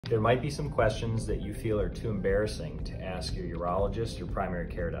There might be some questions that you feel are too embarrassing to ask your urologist or primary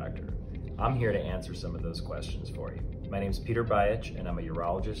care doctor. I'm here to answer some of those questions for you. My name is Petar Bajic, and I'm a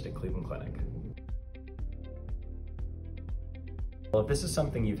urologist at Cleveland Clinic. Well, if this is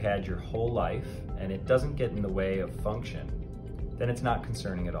something you've had your whole life and it doesn't get in the way of function, then it's not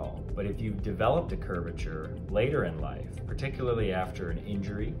concerning at all. But if you've developed a curvature later in life, particularly after an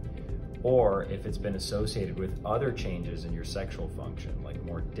injury, or if it's been associated with other changes in your sexual function, like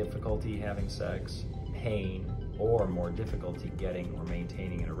more difficulty having sex, pain, or more difficulty getting or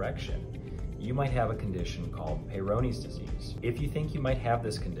maintaining an erection, you might have a condition called Peyronie's disease. If you think you might have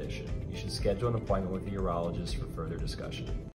this condition, you should schedule an appointment with a urologist for further discussion.